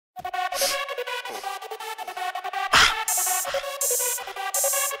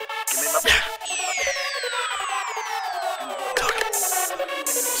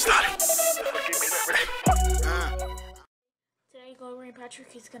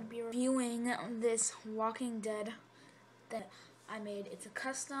He's gonna be reviewing this Walking Dead that I made. It's a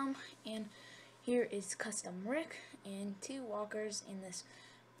custom, and here is custom Rick and 2 walkers in this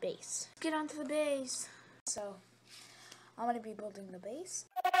base. Let's get onto the base. So I'm gonna be building the base.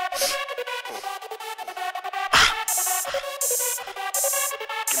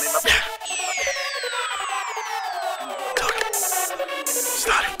 Give me my pen.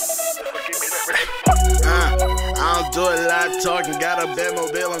 Start it. I don't do a lot of talking. Got a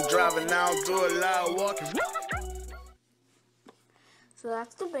Batmobile I'm driving. I don't do a lot of walking. So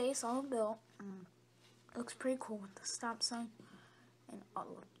that's the base all built. Looks pretty cool with the stop sign and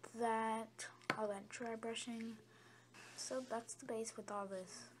all that dry brushing. So that's the base with all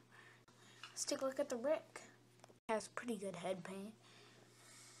this. Let's take a look at the Rick. It has pretty good head paint.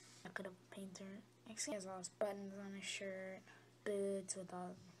 I could have painted it. Actually, he has all his buttons on his shirt, boots with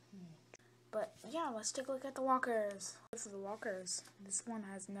all. But yeah, let's take a look at the walkers. This is the walkers. This one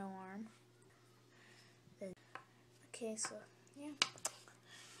has no arm. Okay, so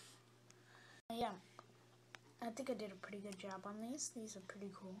yeah, I think I did a pretty good job on these. These are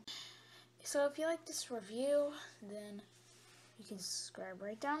pretty cool. So if you like this review, then you can subscribe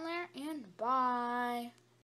right down there, and bye.